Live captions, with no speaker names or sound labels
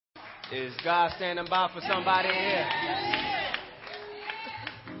Is God standing by for somebody here?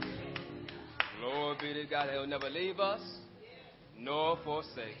 Glory be to God. He'll never leave us nor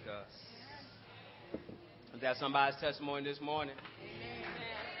forsake us. Is that somebody's testimony this morning?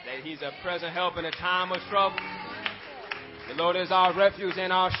 That he's a present help in a time of trouble. The Lord is our refuge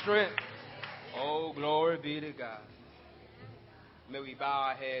and our strength. Oh, glory be to God. May we bow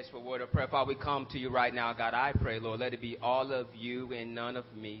our heads for a word of prayer. Father, we come to you right now, God. I pray, Lord, let it be all of you and none of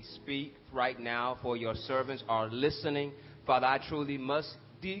me. Speak right now, for your servants are listening. Father, I truly must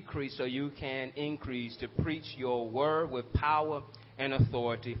decrease so you can increase to preach your word with power and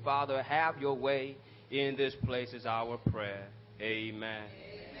authority. Father, have your way in this place is our prayer. Amen.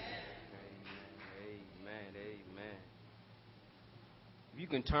 Amen. If you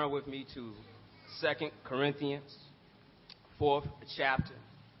can turn with me to 2 Corinthians, 4th chapter,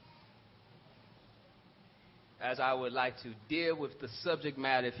 as I would like to deal with the subject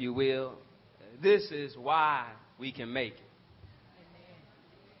matter, if you will. This is why we can make it.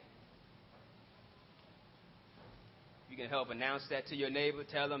 You can help announce that to your neighbor.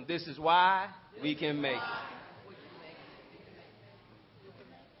 Tell them, this is why we can make it.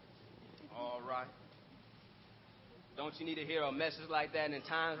 All right. Don't you need to hear a message like that in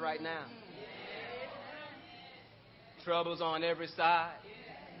times right now? Troubles on every side.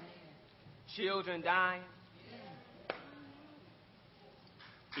 Children dying.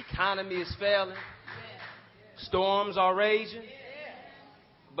 Economy is failing. Storms are raging.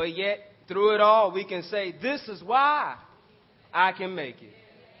 But yet, through it all, we can say, this is why I can make it.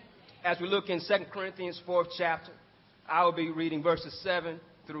 As we look in 2 Corinthians 4th chapter, I will be reading verses 7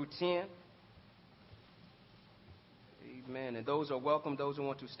 through 10. Amen. And those are welcome. Those who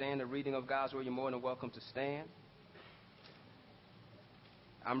want to stand the reading of God's word, you're more than welcome to stand.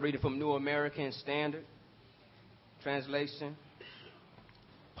 I'm reading from New American Standard Translation.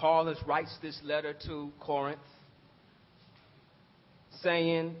 Paul writes this letter to Corinth,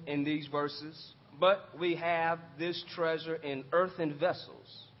 saying in these verses, but we have this treasure in earthen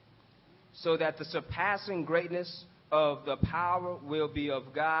vessels, so that the surpassing greatness of the power will be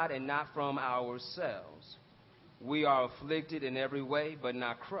of God and not from ourselves. We are afflicted in every way, but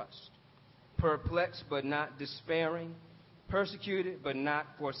not crushed, perplexed, but not despairing, persecuted, but not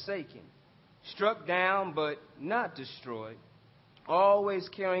forsaken, struck down, but not destroyed, always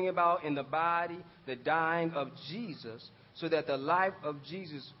carrying about in the body the dying of Jesus, so that the life of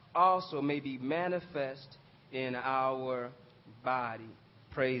Jesus also may be manifest in our body.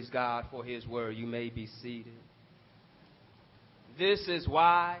 Praise God for his word. You may be seated. This is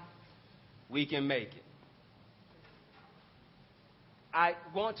why we can make it. I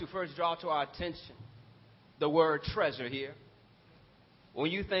want to first draw to our attention the word treasure here. When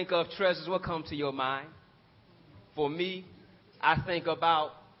you think of treasures, what comes to your mind? For me, I think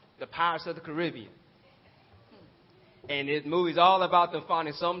about the Pirates of the Caribbean. And this movie's all about them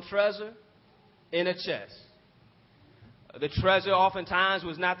finding some treasure in a chest. The treasure oftentimes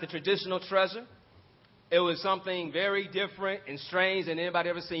was not the traditional treasure. It was something very different and strange than anybody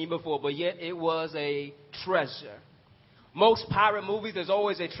ever seen before, but yet it was a treasure. Most pirate movies, there's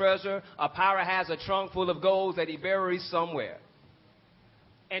always a treasure. A pirate has a trunk full of gold that he buries somewhere.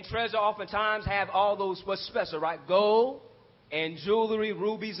 And treasure oftentimes have all those, what's special, right? Gold and jewelry,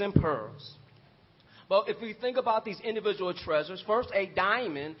 rubies and pearls. But if we think about these individual treasures, first, a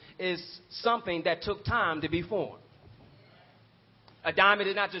diamond is something that took time to be formed. A diamond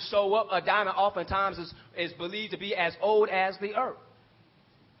did not just show up. A diamond oftentimes is believed to be as old as the earth.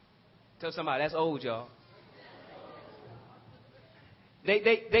 Tell somebody, that's old, y'all.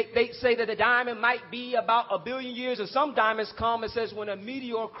 They say that a diamond might be about 1 billion years, and some diamonds come, it says, when a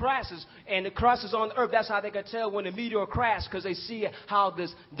meteor crashes, and it crashes on the earth. That's how they can tell when a meteor crashed, because they see how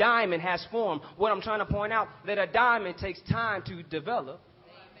this diamond has formed. What I'm trying to point out, that a diamond takes time to develop,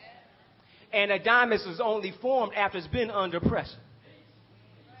 and a diamond is only formed after it's been under pressure.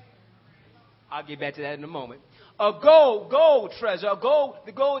 I'll get back to that in a moment. A gold treasure,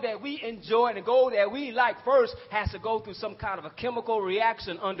 the gold that we enjoy and the gold that we like first has to go through some kind of a chemical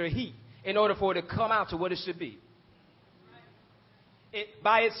reaction under heat in order for it to come out to what it should be. It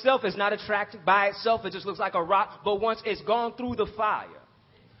by itself is not attractive. By itself, it just looks like a rock. But once it's gone through the fire,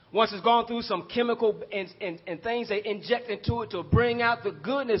 once it's gone through some chemical and things they inject into it to bring out the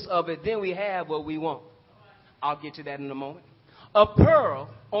goodness of it, then we have what we want. I'll get to that in a moment. A pearl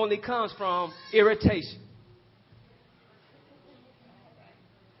only comes from irritation.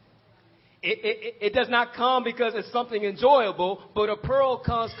 It does not come because it's something enjoyable, but a pearl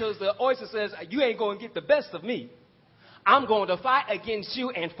comes because the oyster says, you ain't going to get the best of me. I'm going to fight against you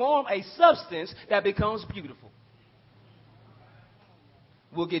and form a substance that becomes beautiful.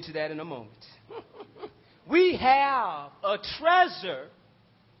 We'll get to that in a moment. We have a treasure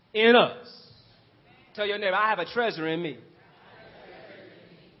in us. Tell your neighbor, I have a treasure in me.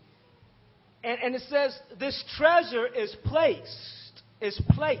 And it says this treasure is placed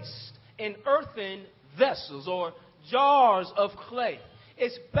in earthen vessels or jars of clay.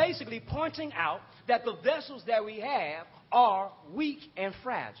 It's basically pointing out that the vessels that we have are weak and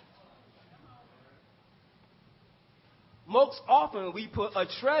fragile. Most often we put a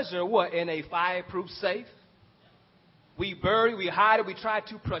treasure, in a fireproof safe? We bury, we hide it, we try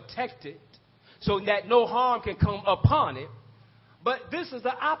to protect it so that no harm can come upon it. But this is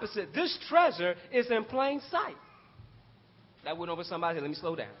the opposite. This treasure is in plain sight. That went over somebody. Let me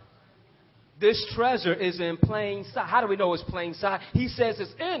slow down. This treasure is in plain sight. How do we know it's plain sight? He says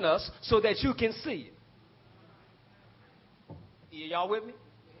it's in us so that you can see it. Y'all with me?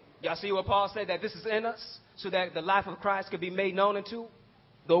 Y'all see what Paul said, that this is in us so that the life of Christ can be made known into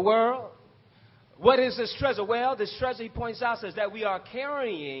the world? What is this treasure? Well, this treasure, he points out, says that we are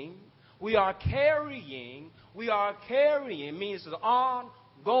carrying, means it's an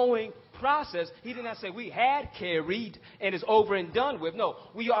ongoing process. He did not say we had carried and it's over and done with. No,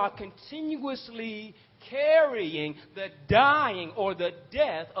 we are continuously carrying the dying or the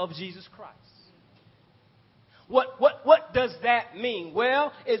death of Jesus Christ. What does that mean?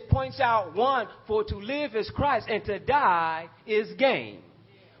 Well, it points out, one, for to live is Christ and to die is gain.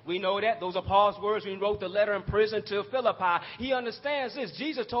 We know that. Those are Paul's words when he wrote the letter in prison to Philippi. He understands this.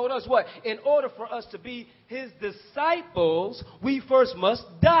 Jesus told us what? In order for us to be his disciples, we first must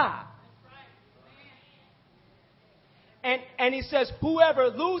die. And he says, whoever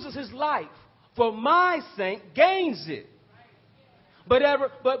loses his life for my sake gains it. But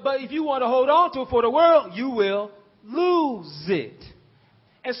if you want to hold on to it for the world, you will lose it.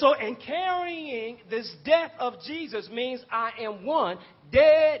 And so in carrying this death of Jesus means I am one,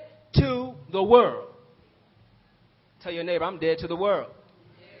 dead to the world. Tell your neighbor, I'm dead to the world.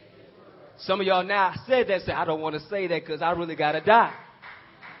 Some of y'all now said that, say, I don't want to say that because I really got to die.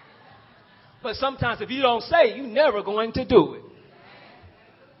 But sometimes if you don't say it, you're never going to do it.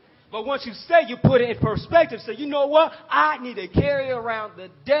 But once you say, you put it in perspective. Say, you know what? I need to carry around the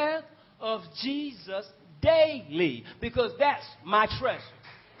death of Jesus daily because that's my treasure.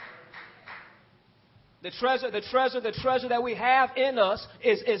 The treasure that we have in us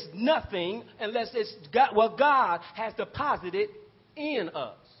is nothing unless it's what God has deposited in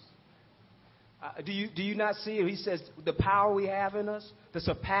us. Do you not see it? He says the power we have in us, the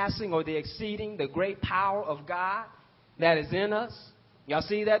surpassing or the exceeding, the great power of God that is in us. Y'all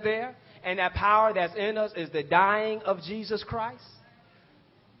see that there? And that power that's in us is the dying of Jesus Christ.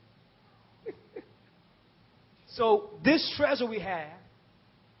 So this treasure we have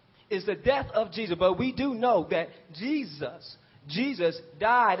is the death of Jesus. But we do know that Jesus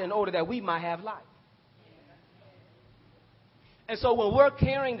died in order that we might have life. And so when we're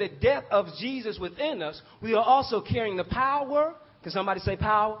carrying the death of Jesus within us, we are also carrying the power, can somebody say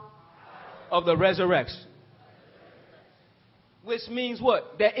power? Of the resurrection. Which means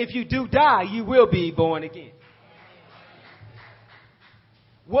what? That if you do die, you will be born again.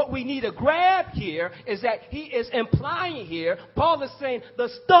 What we need to grab here is that he is implying here, Paul is saying, the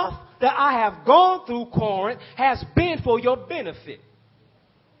stuff that I have gone through, Corinth, has been for your benefit.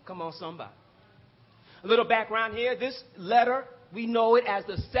 Come on, somebody. A little background here. This letter, we know it as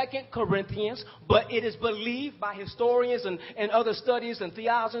the 2 Corinthians, but it is believed by historians and other studies and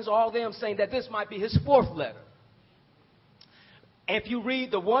theologians, all of them saying that this might be his 4th letter. If you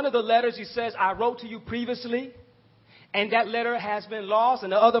read one of the letters, he says, I wrote to you previously, and that letter has been lost.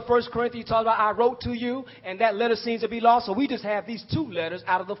 And the other 1 Corinthians talks about, I wrote to you, and that letter seems to be lost. So we just have these 2 letters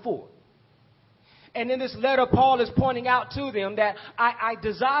out of the 4. And in this letter, Paul is pointing out to them that I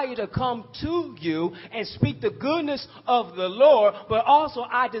desire to come to you and speak the goodness of the Lord, but also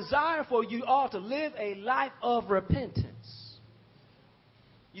I desire for you all to live a life of repentance.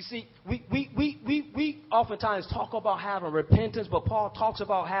 You see, we oftentimes talk about having repentance, but Paul talks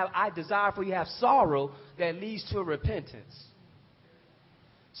about how I desire for you to have sorrow that leads to repentance.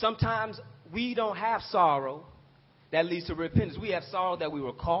 Sometimes we don't have sorrow that leads to repentance. We have sorrow that we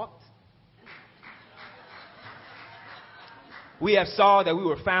were caught. We have sorrow that we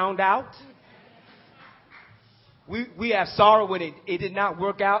were found out. We have sorrow when it did not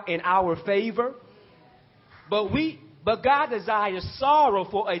work out in our favor. But God desires sorrow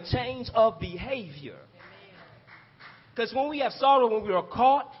for a change of behavior. Because when we have sorrow when we were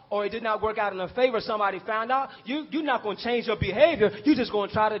caught or it did not work out in our favor, somebody found out, you're not going to change your behavior. You're just going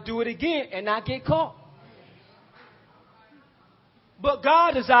to try to do it again and not get caught. But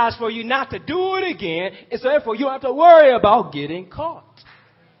God desires for you not to do it again, and so therefore you don't have to worry about getting caught.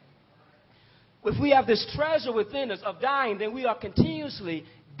 If we have this treasure within us of dying, then we are continuously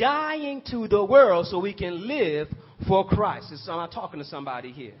dying to the world so we can live for Christ. I'm talking to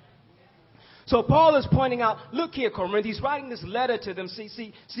somebody here. So Paul is pointing out, look here, Corinth, he's writing this letter to them.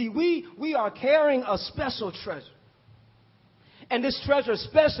 See, we are carrying a special treasure. And this treasure is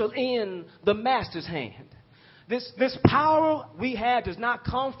special in the master's hand. This power we have does not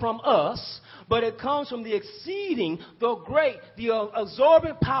come from us, but it comes from the exceeding, the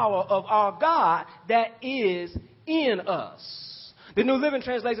absorbent power of our God that is in us. The New Living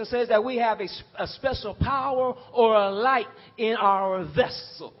Translation says that we have a special power or a light in our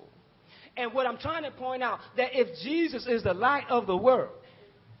vessel. And what I'm trying to point out, that if Jesus is the light of the world,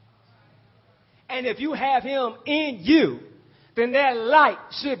 and if you have him in you, then that light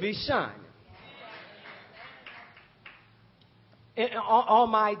should be shining. On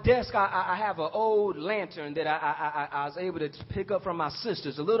my desk, I have an old lantern that I was able to pick up from my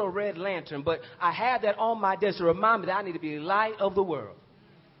sisters, a little red lantern. But I had that on my desk to remind me that I need to be the light of the world.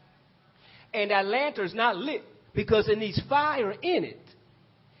 And that lantern is not lit because it needs fire in it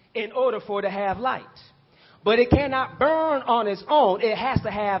in order for it to have light. But it cannot burn on its own. It has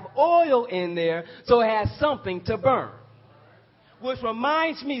to have oil in there so it has something to burn. Which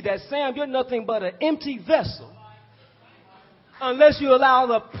reminds me that, Sam, you're nothing but an empty vessel unless you allow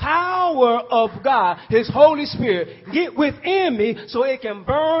the power of God, his Holy Spirit, get within me so it can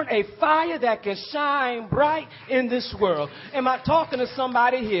burn a fire that can shine bright in this world. Am I talking to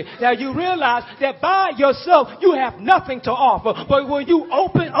somebody here? Now you realize that by yourself you have nothing to offer. But when you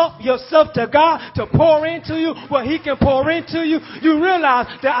open up yourself to God to pour into you what he can pour into you, you realize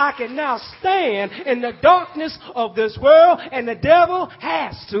that I can now stand in the darkness of this world and the devil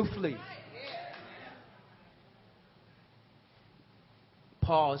has to flee.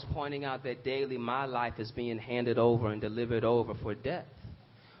 Paul is pointing out that daily my life is being handed over and delivered over for death.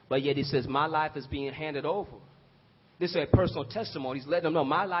 But yet he says my life is being handed over. This is a personal testimony. He's letting them know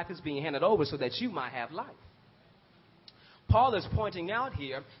my life is being handed over so that you might have life. Paul is pointing out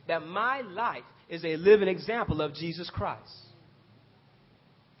here that my life is a living example of Jesus Christ.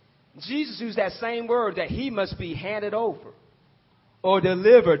 Jesus used that same word that he must be handed over or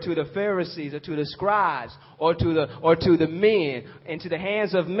delivered to the Pharisees or to the scribes or to the men and to the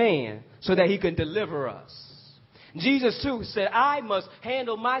hands of man so that he can deliver us. Jesus too said, I must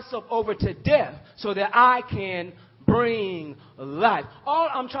handle myself over to death so that I can bring life. All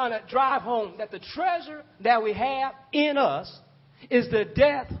I'm trying to drive home that the treasure that we have in us is the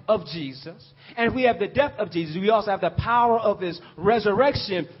death of Jesus. And if we have the death of Jesus, we also have the power of his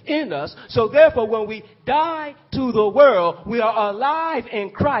resurrection in us. So therefore, when we die to the world, we are alive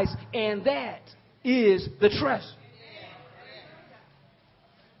in Christ, and that is the treasure.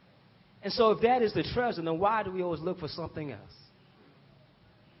 And so if that is the treasure, then why do we always look for something else?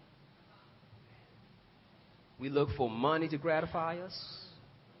 We look for money to gratify us.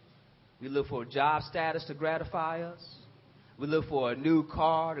 We look for job status to gratify us. We look for a new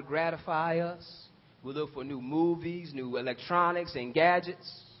car to gratify us. We look for new movies, new electronics and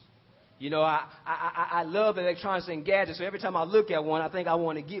gadgets. You know, I love electronics and gadgets, so every time I look at one, I think I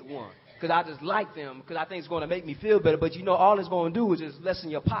want to get one. Because I just like them, because I think it's going to make me feel better. But you know, all it's going to do is just lessen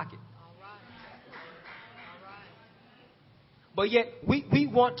your pocket. But yet, we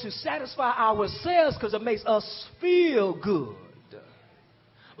want to satisfy ourselves because it makes us feel good.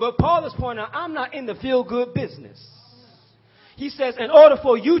 But Paul is pointing out, I'm not in the feel-good business. He says, in order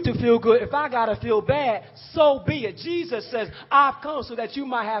for you to feel good, if I got to feel bad, so be it. Jesus says, I've come so that you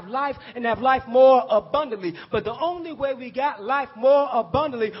might have life and have life more abundantly. But the only way we got life more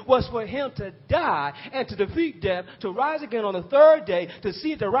abundantly was for him to die and to defeat death, to rise again on the third day, to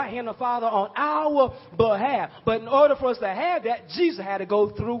sit at the right hand of the Father on our behalf. But in order for us to have that, Jesus had to go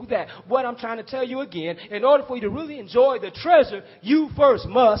through that. What I'm trying to tell you again, in order for you to really enjoy the treasure, you first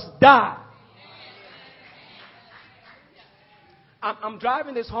must die. I'm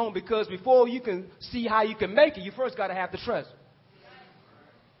driving this home because before you can see how you can make it, you first got to have the treasure.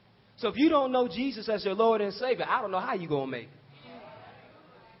 So if you don't know Jesus as your Lord and Savior, I don't know how you're going to make it.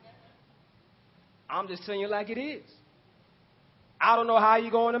 I'm just telling you like it is. I don't know how you're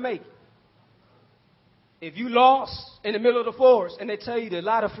going to make it. If you lost in the middle of the forest and they tell you to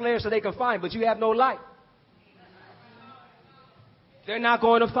light a flare so they can find, but you have no light, they're not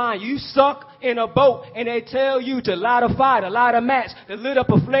going to find you. You stuck in a boat and they tell you to light a fire, to light a match, to lit up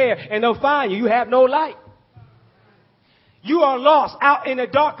a flare, and they'll find you. You have no light. You are lost out in the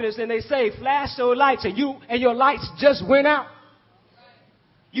darkness and they say, flash your lights, and your lights just went out.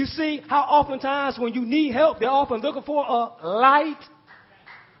 You see how oftentimes when you need help, they're often looking for a light.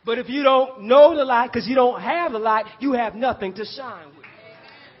 But if you don't know the light because you don't have the light, you have nothing to shine with.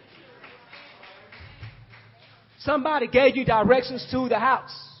 Somebody gave you directions to the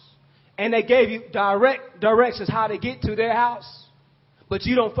house. And they gave you direct directions how to get to their house. But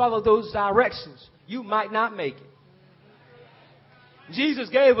you don't follow those directions. You might not make it. Jesus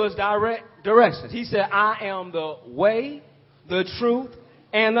gave us direct directions. He said, I am the way, the truth,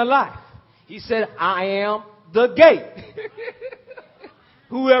 and the life. He said, I am the gate.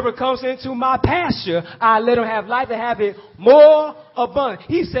 Whoever comes into my pasture, I let him have life and have it more abundant.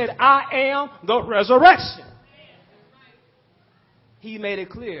 He said, I am the resurrection. He made it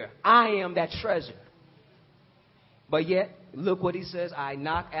clear. I am that treasure. But yet, look what he says. I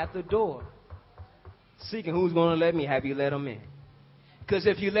knock at the door. Seeking who's going to let me. Have you let him in? Because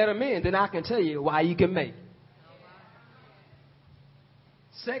if you let him in, then I can tell you why you can make it.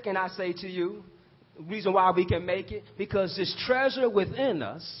 Second, I say to you, the reason why we can make it, because this treasure within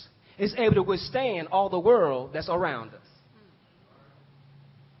us is able to withstand all the world that's around us.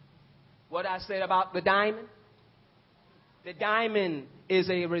 What I said about the diamond? The diamond is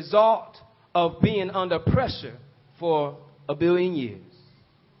a result of being under pressure for 1 billion years.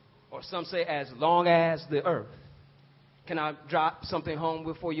 Or some say as long as the earth. Can I drop something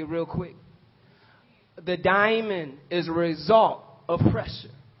home for you real quick? The diamond is a result of pressure.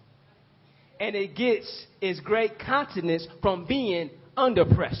 And it gets its great continence from being under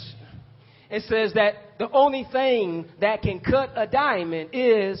pressure. It says that the only thing that can cut a diamond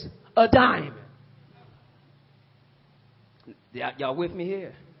is a diamond. Y'all with me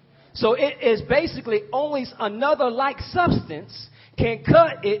here? So it is basically only another like substance can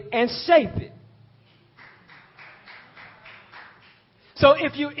cut it and shape it. So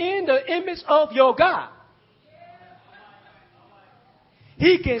if you're in the image of your God,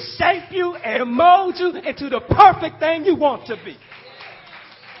 he can shape you and mold you into the perfect thing you want to be.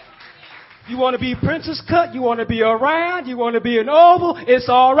 You want to be princess cut, you want to be a round, you want to be an oval, it's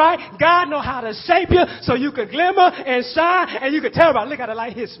all right. God knows how to shape you so you can glimmer and shine and you can tell about, look how the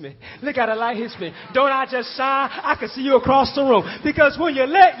light hits me. Look how the light hits me. Don't I just shine? I can see you across the room. Because when you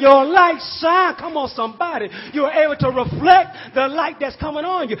let your light shine, come on somebody, you're able to reflect the light that's coming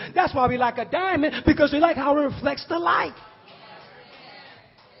on you. That's why we like a diamond, because we like how it reflects the light.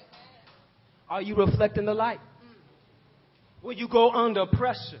 Are you reflecting the light? When you go under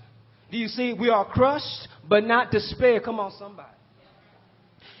pressure, do you see we are crushed but not despair? Come on, somebody.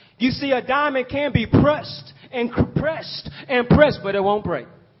 You see, a diamond can be pressed and pressed, but it won't break.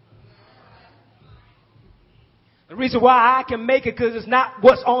 The reason why I can make it because it's not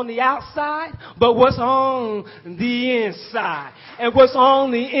what's on the outside, but what's on the inside. And what's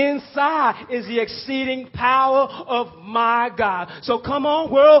on the inside is the exceeding power of my God. So come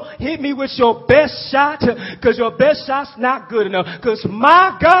on, world, hit me with your best shot, because your best shot's not good enough. Because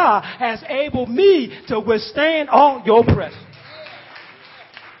my God has able me to withstand all your pressure.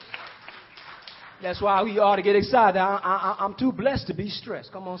 That's why we ought to get excited. I'm too blessed to be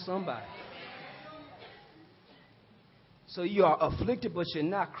stressed. Come on, somebody. So you are afflicted, but you're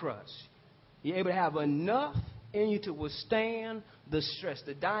not crushed. You're able to have enough in you to withstand the stress.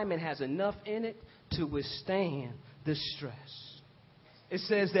 The diamond has enough in it to withstand the stress. It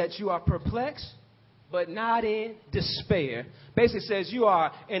says that you are perplexed, but not in despair. Basically says you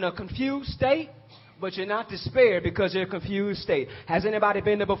are in a confused state, but you're not despaired because you're in a confused state. Has anybody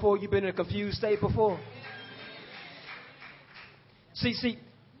been there before? You've been in a confused state before? See,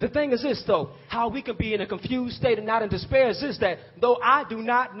 the thing is this, though, how we can be in a confused state and not in despair is this, that though I do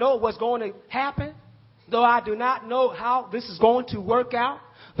not know what's going to happen, though I do not know how this is going to work out,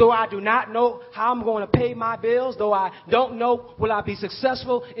 though I do not know how I'm going to pay my bills, though I don't know will I be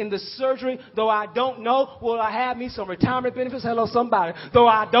successful in the surgery, though I don't know will I have me some retirement benefits, hello somebody, though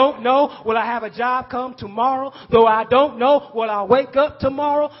I don't know will I have a job come tomorrow, though I don't know will I wake up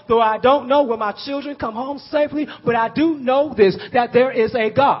tomorrow, though I don't know will my children come home safely, but I do know this, that there is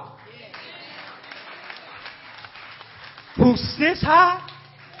a God who sits high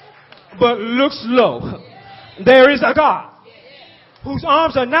but looks low. There is a God whose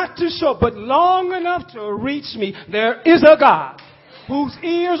arms are not too short, but long enough to reach me. There is a God whose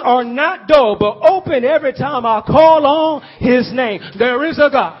ears are not dull, but open every time I call on his name. There is a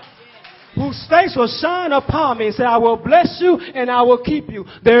God whose face will shine upon me and say, I will bless you and I will keep you.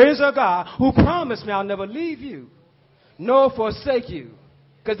 There is a God who promised me I'll never leave you nor forsake you.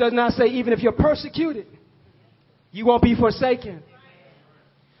 Because it does not say even if you're persecuted, you won't be forsaken.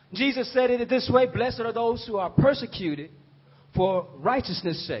 Jesus said it this way, blessed are those who are persecuted for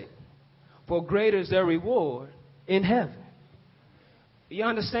righteousness' sake, for greater is their reward in heaven. You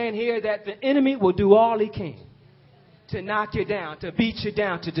understand here that the enemy will do all he can to knock you down, to beat you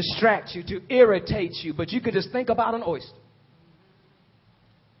down, to distract you, to irritate you. But you can just think about an oyster.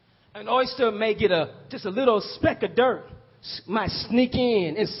 An oyster may get just a little speck of dirt, might sneak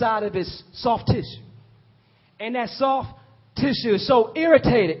inside of its soft tissue. And that soft tissue is so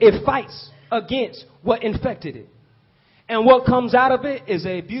irritated, it fights against what infected it. And what comes out of it is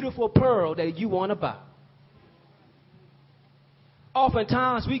a beautiful pearl that you want to buy.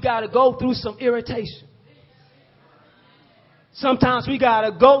 Oftentimes, we got to go through some irritation. Sometimes we got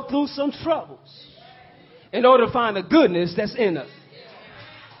to go through some troubles in order to find the goodness that's in us.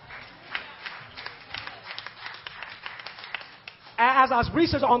 As I was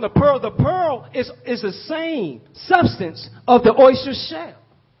researching on the pearl is the same substance of the oyster shell.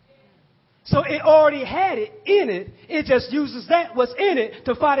 So it already had it in it. It just uses what's in it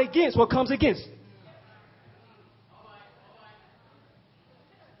to fight against what comes against it.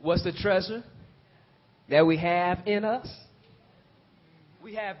 What's the treasure that we have in us?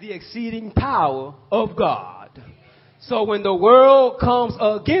 We have the exceeding power of God. So when the world comes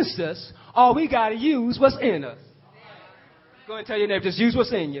against us, all we got to use what's in us. Go ahead and tell your neighbor, just use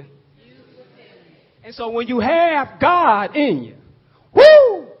what's in you. And so when you have God in you,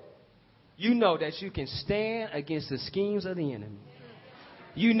 woo, you know that you can stand against the schemes of the enemy.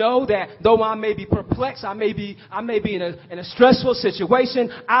 You know that though I may be perplexed, I may be in a stressful situation,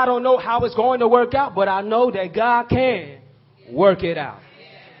 I don't know how it's going to work out, but I know that God can work it out.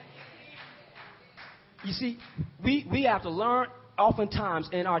 You see, we have to learn oftentimes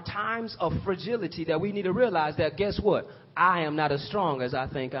in our times of fragility that we need to realize that, guess what? I am not as strong as I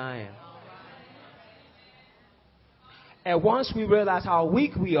think I am. And once we realize how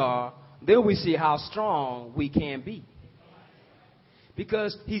weak we are, then we see how strong we can be.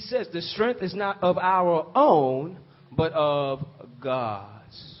 Because he says the strength is not of our own, but of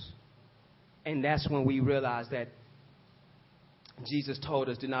God's. And that's when we realize that Jesus told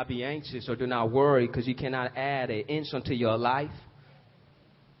us, do not be anxious or do not worry, because you cannot add an inch unto your life.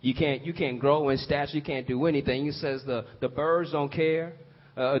 You can't grow in stature. You can't do anything. He says the birds don't care.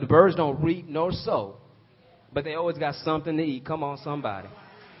 The birds don't reap nor sow. But they always got something to eat. Come on, somebody.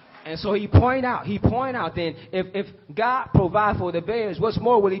 And so he point out then, if God provide for the bears, what's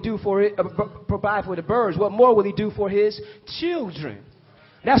more will he do for it? Provide for the birds. What more will he do for his children?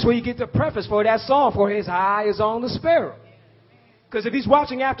 That's where you get the preface for that song, for his eye is on the sparrow. Because if he's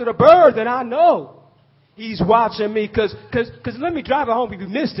watching after the bird, then I know he's watching me. Because let me drive it home if you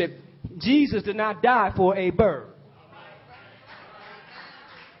missed it. Jesus did not die for a bird.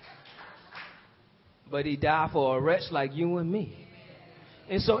 But he died for a wretch like you and me.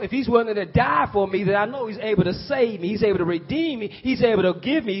 And so if he's willing to die for me, then I know he's able to save me. He's able to redeem me. He's able to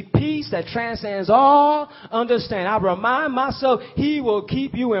give me peace that transcends all understanding. I remind myself he will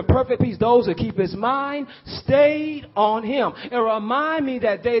keep you in perfect peace. Those who keep his mind stayed on him. And remind me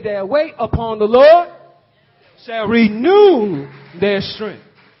that they that wait upon the Lord shall renew their strength.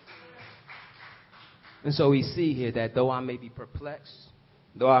 And so we see here that though I may be perplexed,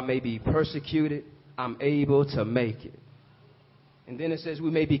 though I may be persecuted, I'm able to make it. And then it says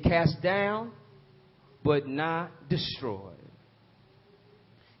we may be cast down, but not destroyed.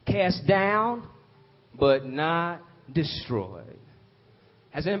 Cast down, but not destroyed.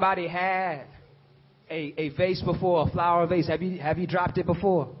 Has anybody had a vase before, a flower vase? Have you dropped it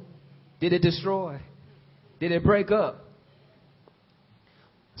before? Did it destroy? Did it break up?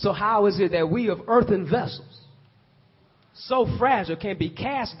 So how is it that we of earthen vessels, so fragile, can be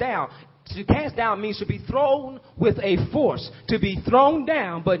cast down? To cast down means to be thrown with a force. To be thrown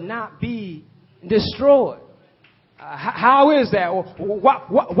down but not be destroyed. How is that?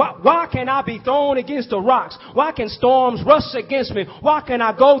 Why can I be thrown against the rocks? Why can storms rush against me? Why can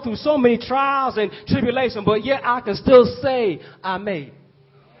I go through so many trials and tribulations, but yet I can still say I made it?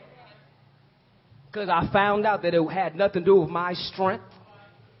 Because I found out that it had nothing to do with my strength.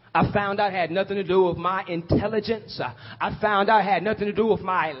 I found out it had nothing to do with my intelligence. I found out it had nothing to do with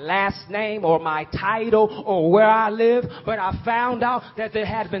my last name or my title or where I live. But I found out that there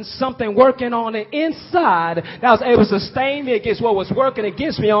had been something working on the inside that was able to sustain me against what was working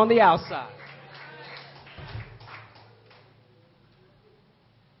against me on the outside.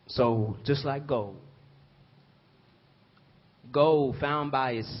 So just like gold found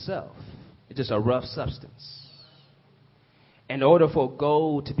by itself, it's just a rough substance. In order for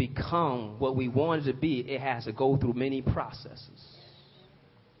gold to become what we want it to be, it has to go through many processes.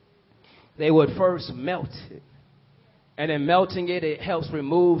 They would first melt it. And in melting it, it helps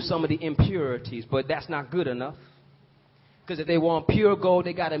remove some of the impurities. But that's not good enough. Because if they want pure gold,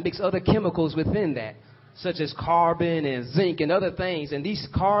 they got to mix other chemicals within that, such as carbon and zinc and other things. And these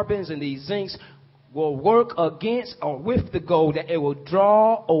carbons and these zincs will work against or with the gold, that it will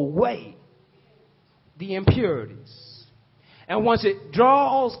draw away the impurities. And once it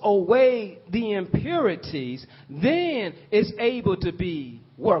draws away the impurities, then it's able to be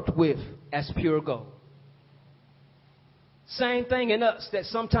worked with as pure gold. Same thing in us, that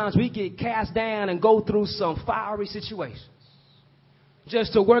sometimes we get cast down and go through some fiery situations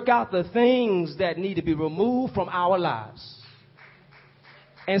just to work out the things that need to be removed from our lives.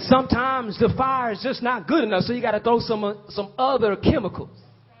 And sometimes the fire is just not good enough, so you got to throw some other chemicals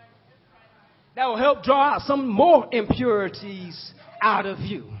that will help draw out some more impurities out of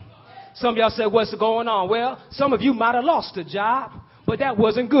you. Some of y'all say, what's going on? Well, some of you might have lost a job, but that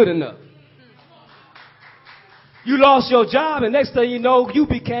wasn't good enough. You lost your job, and next thing you know, you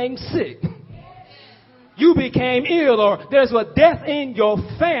became sick. You became ill, or there's a death in your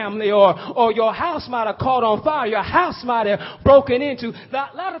family, or your house might have caught on fire. Your house might have broken into. A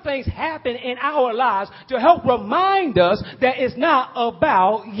lot of things happen in our lives to help remind us that it's not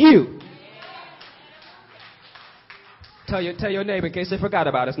about you. Tell your neighbor, in case they forgot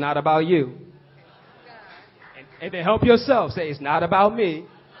about it, it's not about you. And then help yourself. Say, it's not about me.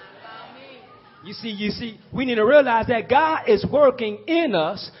 You see, we need to realize that God is working in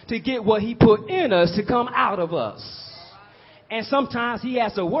us to get what he put in us to come out of us. And sometimes he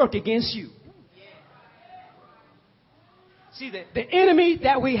has to work against you. See, the enemy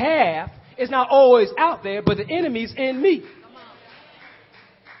that we have is not always out there, but the enemy's in me.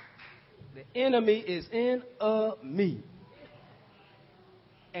 The enemy is in me.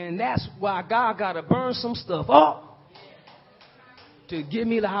 And that's why God got to burn some stuff up to give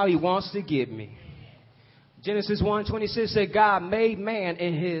me how he wants to give me. Genesis 1:26 said God made man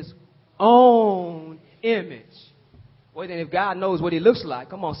in his own image. Well, then if God knows what he looks like,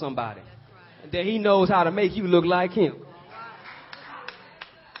 come on, somebody. Then he knows how to make you look like him.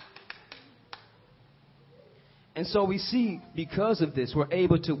 And so we see, because of this, we're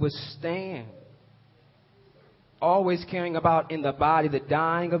able to withstand. Always caring about in the body the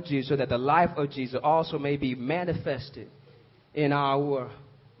dying of Jesus, so that the life of Jesus also may be manifested in our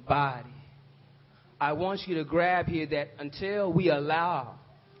body. I want you to grab here that until we allow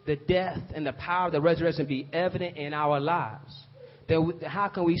the death and the power of the resurrection to be evident in our lives, then how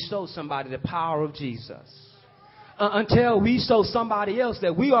can we show somebody the power of Jesus? Until we show somebody else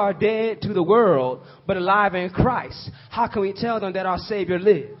that we are dead to the world but alive in Christ, how can we tell them that our Savior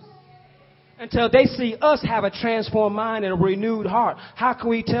lives? Until they see us have a transformed mind and a renewed heart, how can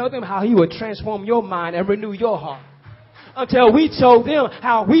we tell them how he would transform your mind and renew your heart? Until we told them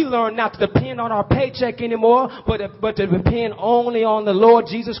how we learn not to depend on our paycheck anymore, but to depend only on the Lord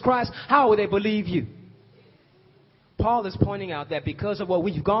Jesus Christ, how would they believe you? Paul is pointing out that because of what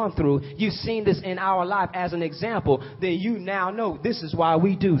we've gone through, you've seen this in our life as an example, then you now know this is why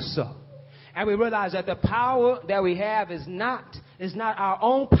we do so. And we realize that the power that we have is not our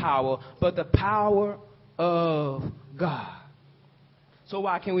own power, but the power of God. So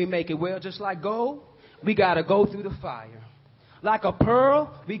why can we make it? Well, just like gold, we got to go through the fire. Like a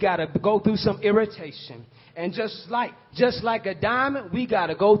pearl, we got to go through some irritation. And just like a diamond, we got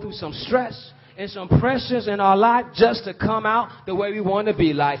to go through some stress and some pressures in our life just to come out the way we want to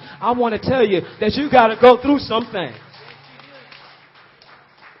be. Like, I want to tell you that you got to go through some things.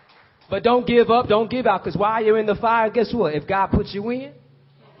 But don't give up, don't give out, because while you're in the fire, guess what? If God puts you in,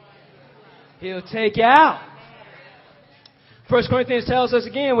 he'll take you out. 1 Corinthians tells us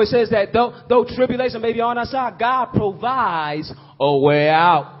again, which says that though tribulation may be on our side, God provides a way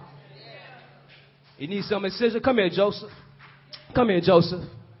out. You need some assistance? Come here, Joseph. Come here, Joseph.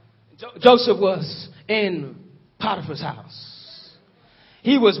 Joseph was in Potiphar's house.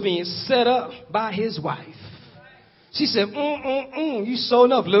 He was being set up by his wife. She said, you sure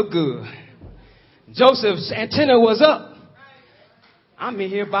enough look good. Joseph's antenna was up. I'm in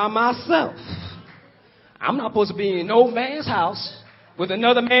here by myself. I'm not supposed to be in no man's house with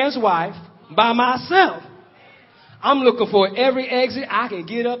another man's wife by myself. I'm looking for every exit I can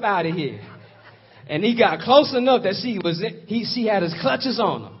get up out of here. And he got close enough that she had his clutches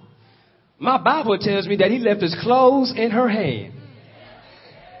on him. My Bible tells me that he left his clothes in her hand.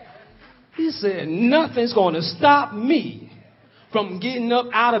 He said, nothing's going to stop me from getting up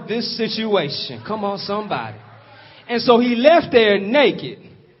out of this situation. Come on, somebody. And so he left there naked.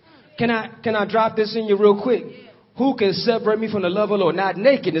 Can I drop this in you real quick? Who can separate me from the love of the Lord? Not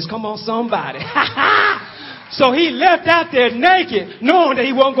nakedness. Come on, somebody. So he left out there naked, knowing that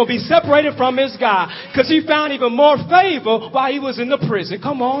he wasn't going to be separated from his God, because he found even more favor while he was in the prison.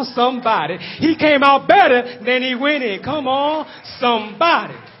 Come on, somebody. He came out better than he went in. Come on,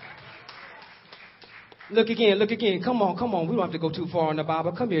 somebody. Look again. Come on. We don't have to go too far in the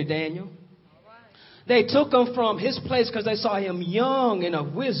Bible. Come here, Daniel. They took him from his place because they saw him young and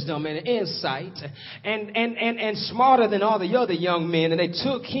of wisdom and insight and smarter than all the other young men. And they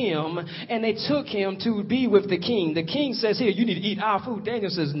took him to be with the king. The king says, here, you need to eat our food. Daniel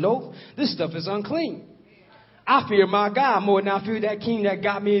says, nope, this stuff is unclean. I fear my God more than I fear that king that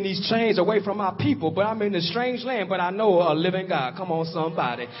got me in these chains away from my people. But I'm in a strange land, but I know a living God. Come on,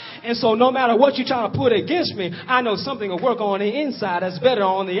 somebody. And so no matter what you're trying to put against me, I know something will work on the inside that's better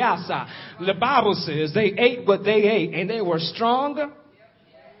on the outside. The Bible says they ate what they ate, and they were stronger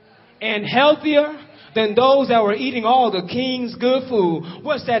and healthier than those that were eating all the king's good food.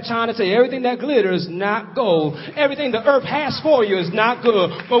 What's that trying to say? Everything that glitters is not gold. Everything the earth has for you is not good.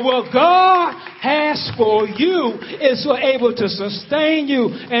 But what God has for you is able to sustain you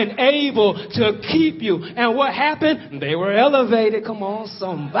and able to keep you. And what happened? They were elevated. Come on,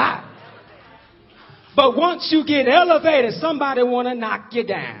 somebody. But once you get elevated, somebody want to knock you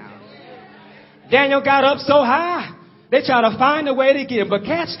down. Daniel got up so high. They try to find a way to get him. But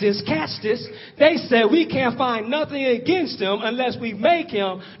catch this. They said we can't find nothing against him unless we make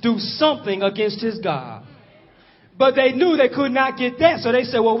him do something against his God. But they knew they could not get that. So they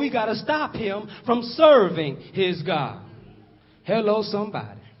said, well, we got to stop him from serving his God. Hello,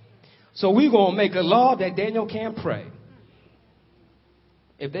 somebody. So we're going to make a law that Daniel can't pray.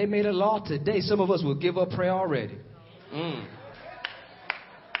 If they made a law today, some of us will give up prayer already.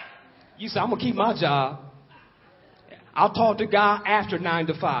 You say, I'm going to keep my job. I'll talk to God after 9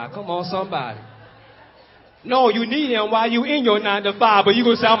 to 5. Come on, somebody. No, you need him while you're in your 9 to 5, but you're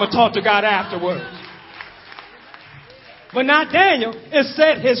going to say, I'm going to talk to God afterwards. But not Daniel. It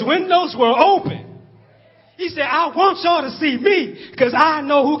said his windows were open. He said, I want y'all to see me because I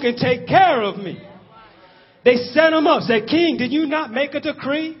know who can take care of me. They set him up. Said, King, did you not make a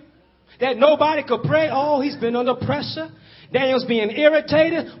decree that nobody could pray? Oh, he's been under pressure. Daniel's being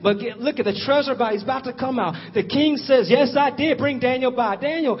irritated, but look at the treasure box. He's about to come out. The king says, yes, I did bring Daniel by.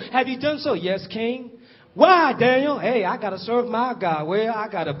 Daniel, have you done so? Yes, king. Why, Daniel? Hey, I got to serve my God. Well, I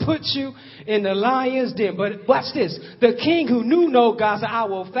got to put you in the lion's den. But watch this. The king who knew no God said, I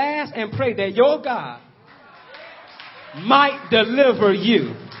will fast and pray that your God might deliver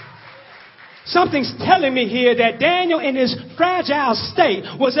you. Something's telling me here that Daniel in his fragile state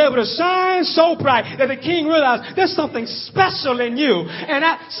was able to shine so bright that the king realized there's something special in you. And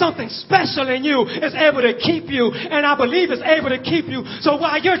that something special in you is able to keep you. And I believe it's able to keep you. So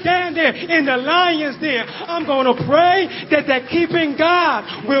while you're down there in the lion's den, I'm going to pray that keeping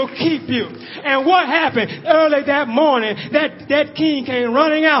God will keep you. And what happened early that morning? That king came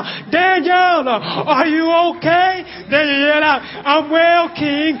running out. Daniel, are you okay? Daniel yelled out, I'm well,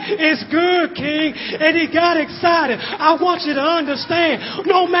 king. It's good, king. And he got excited. I want you to understand,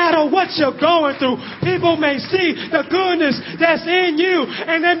 no matter what you're going through, people may see the goodness that's in you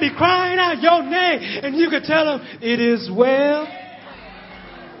and then be crying out your name. And you can tell them, it is well.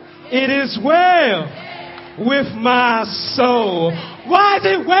 It is well with my soul. Why is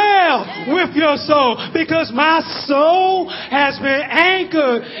it well with your soul? Because my soul has been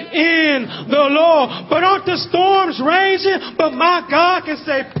anchored in the Lord. But aren't the storms raging? But my God can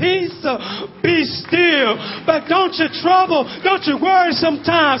say, peace, be still. But don't you trouble, don't you worry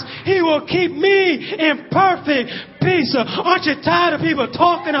sometimes. He will keep me in perfect peace. Aren't you tired of people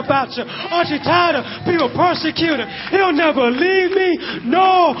talking about you? Aren't you tired of people persecuting? He'll never leave me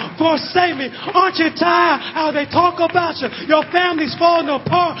nor forsake me. Aren't you tired how they talk about you? Your family's falling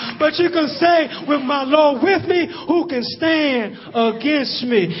apart, but you can say, with my Lord with me, who can stand against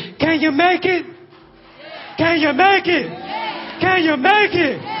me? Can you make it? Can you make it? Can you make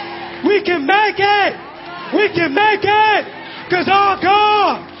it? We can make it. We can make it. Because our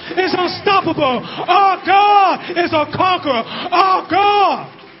God is unstoppable. Our God is a conqueror. Our God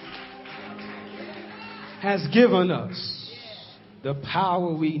has given us the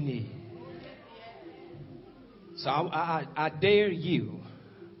power we need. So I dare you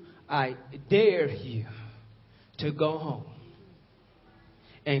to go home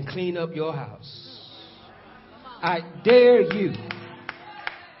and clean up your house. I dare you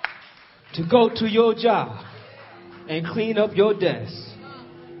to go to your job and clean up your desk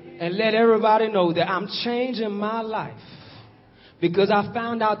and let everybody know that I'm changing my life because I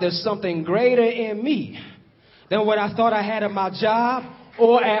found out there's something greater in me than what I thought I had at my job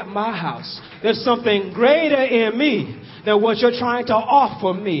or at my house. There's something greater in me than what you're trying to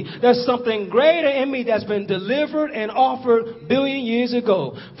offer me. There's something greater in me that's been delivered and offered billion years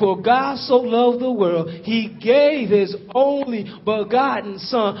ago. For God so loved the world, he gave his only begotten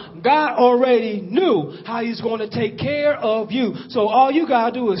son. God already knew how he's going to take care of you. So all you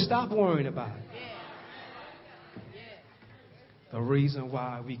got to do is stop worrying about it. The reason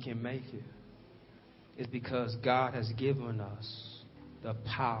why we can make it is because God has given us the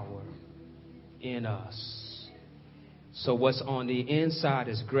power in us. So what's on the inside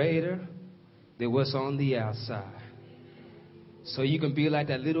is greater than what's on the outside. So you can be like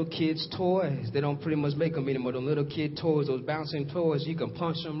that little kid's toys. They don't pretty much make them anymore. Those little kid toys, those bouncing toys, you can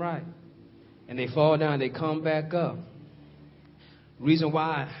punch them right. And they fall down, they come back up. Reason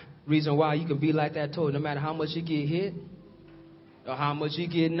why you can be like that toy, no matter how much you get hit or how much you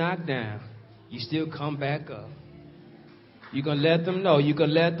get knocked down, you still come back up. You can let them know. You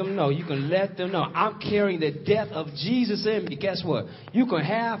can let them know. You can let them know. I'm carrying the death of Jesus in me. Guess what? You can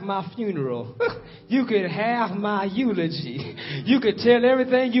have my funeral. You can have my eulogy. You can tell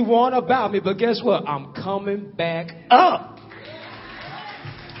everything you want about me. But guess what? I'm coming back up.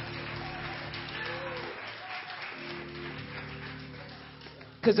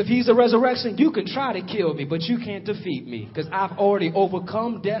 Because if he's the resurrection, you can try to kill me, but you can't defeat me. Because I've already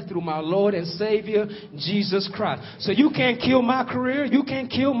overcome death through my Lord and Savior, Jesus Christ. So you can't kill my career. You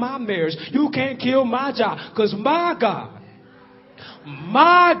can't kill my marriage. You can't kill my job. Because my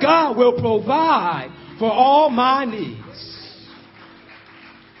God will provide for all my needs.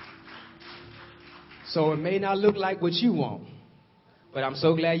 So it may not look like what you want. But I'm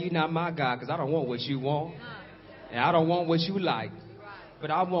so glad you're not my God, because I don't want what you want. And I don't want what you like. But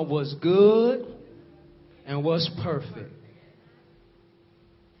I want what's good and what's perfect.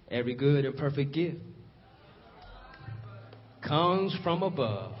 Every good and perfect gift comes from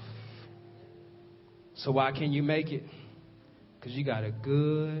above. So why can you make it? Because you got a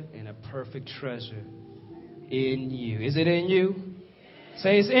good and a perfect treasure in you. Is it in you?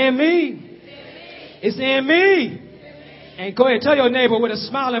 Say, it's in me. It's in me. And go ahead and tell your neighbor with a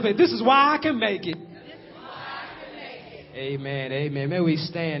smile and say, this is why I can make it. Amen, amen. May we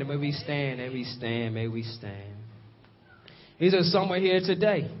stand, may we stand, may we stand, may we stand. Is there someone here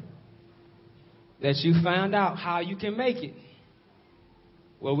today that you found out how you can make it?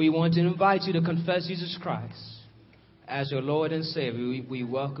 Well, we want to invite you to confess Jesus Christ as your Lord and Savior. We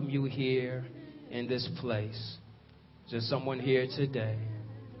welcome you here in this place. Is there someone here today?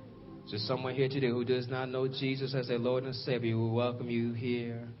 Is there someone here today who does not know Jesus as their Lord and Savior? We welcome you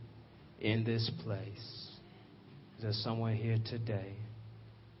here in this place. Is there someone here today?